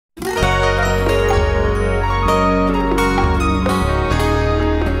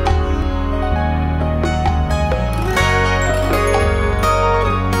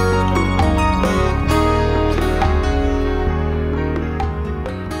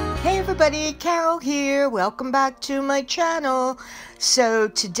everybody, Carol here. Welcome back to my channel. So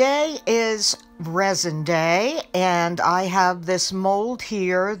today is Resin Day, and I have this mold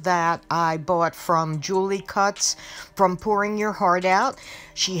here that I bought from Julie Cuts from Pouring Your Heart Out.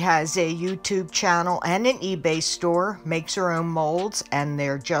 She has a YouTube channel and an eBay store, makes her own molds, and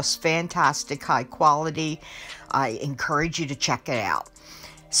they're just fantastic, high quality. I encourage you to check it out.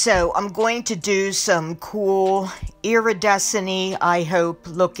 So I'm going to do some cool iridescent-y, I hope,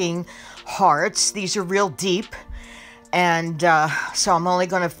 looking hearts. These are real deep, and so I'm only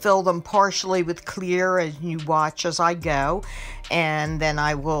going to fill them partially with clear as you watch as I go, and then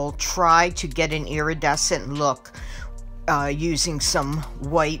I will try to get an iridescent look using some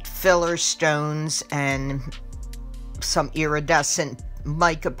white filler stones and some iridescent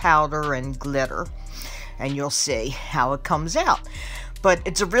mica powder and glitter, and you'll see how it comes out. But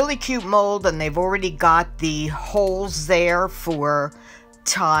it's a really cute mold, and they've already got the holes there for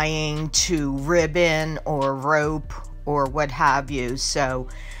tying to ribbon or rope or what have you. So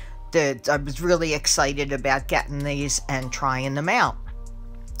I was really excited about getting these and trying them out.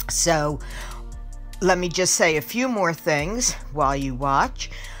 So let me just say a few more things while you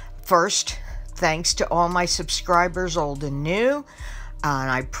watch. First, thanks to all my subscribers, old and new.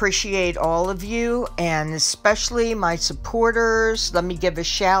 And I appreciate all of you, and especially my supporters. Let me give a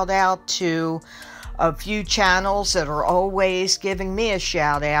shout out to a few channels that are always giving me a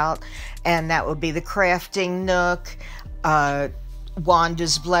shout out, and that would be the Crafting Nook,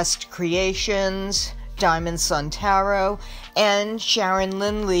 Wanda's Blessed Creations, Diamond Sun Tarot, and Sharon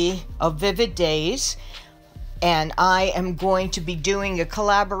Lindley of Vivid Days. And I am going to be doing a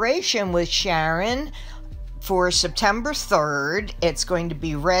collaboration with Sharon for September 3rd. It's going to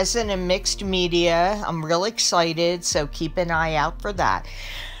be resin and mixed media. I'm real excited, so keep an eye out for that.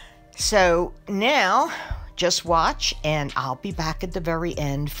 So now, just watch, and I'll be back at the very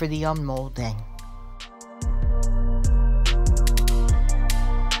end for the unmolding.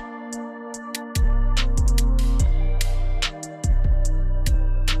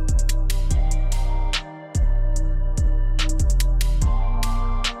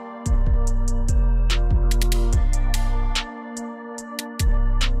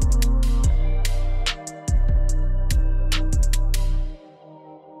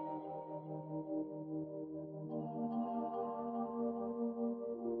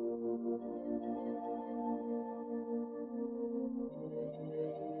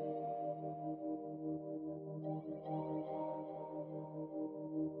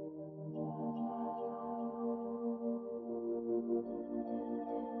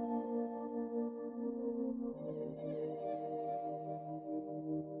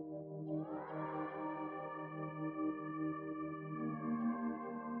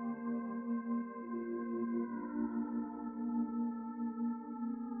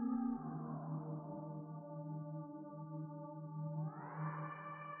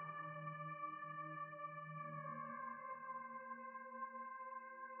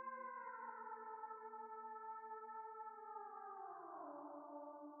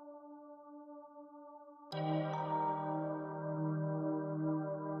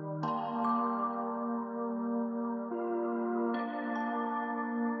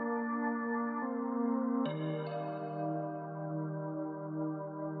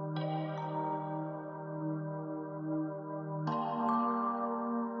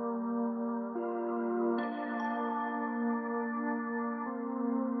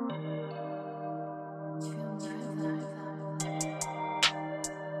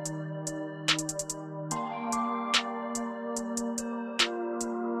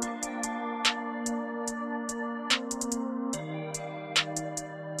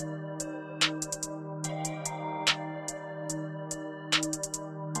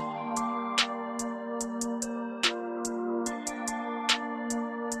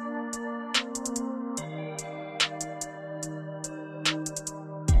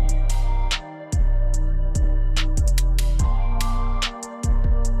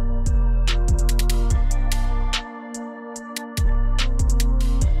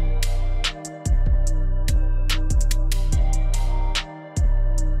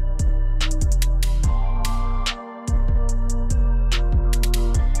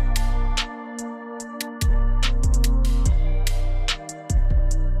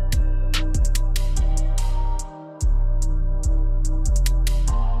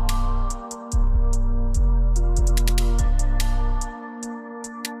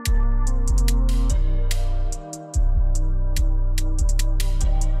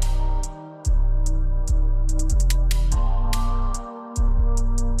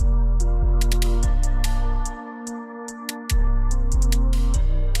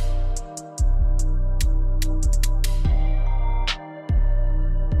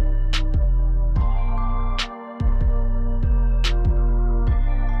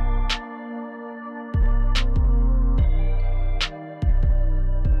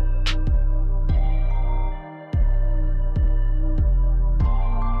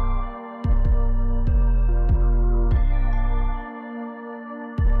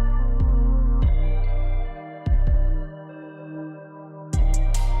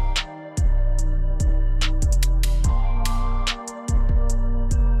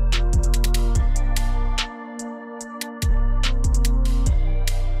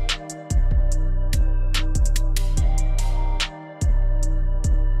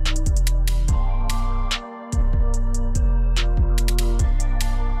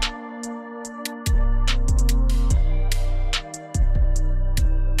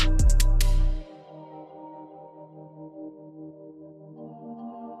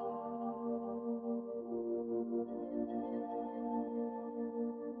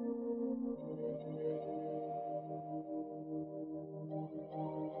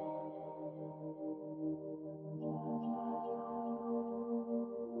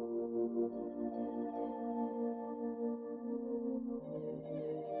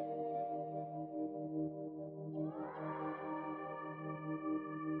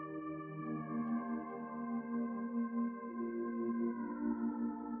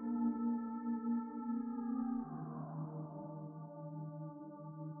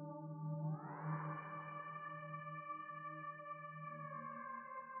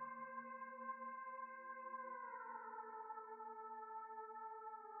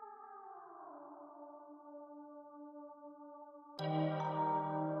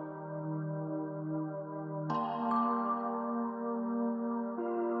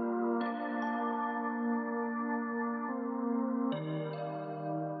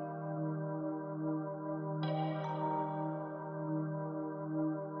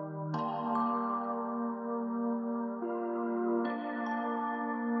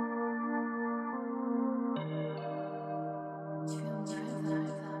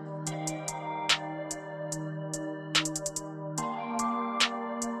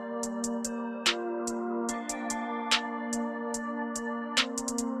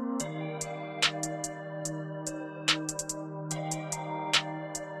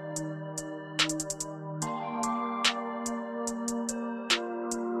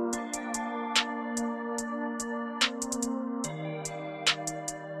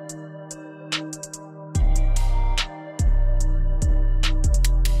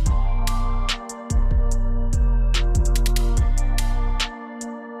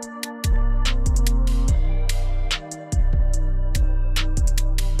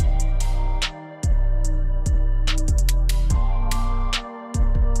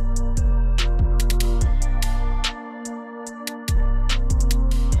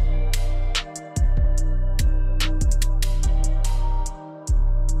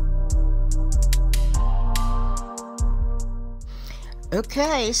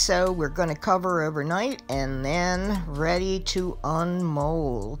 Okay, so we're going to cover overnight and then ready to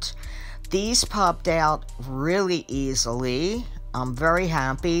unmold. These popped out really easily. I'm very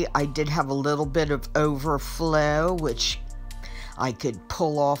happy. I did have a little bit of overflow, which I could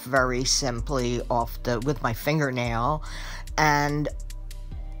pull off very simply with my fingernail. And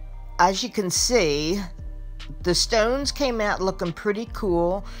as you can see, the stones came out looking pretty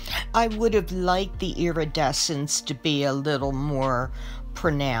cool. I would have liked the iridescence to be a little more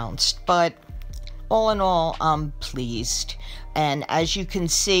pronounced, but all in all, I'm pleased. And as you can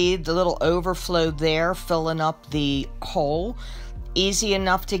see, the little overflow there filling up the hole, easy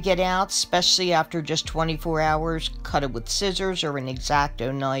enough to get out, especially after just 24 hours. Cut it with scissors or an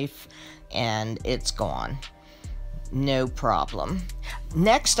X-Acto knife and it's gone. No problem.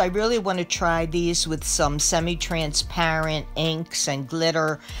 Next, I really want to try these with some semi-transparent inks and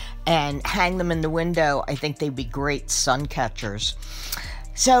glitter and hang them in the window. I think they'd be great sun catchers.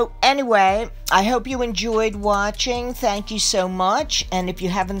 So anyway, I hope you enjoyed watching. Thank you so much. And if you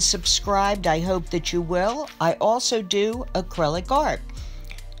haven't subscribed, I hope that you will. I also do acrylic art.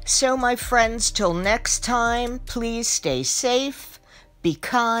 So my friends, till next time, please stay safe, be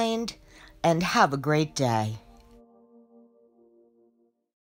kind, and have a great day.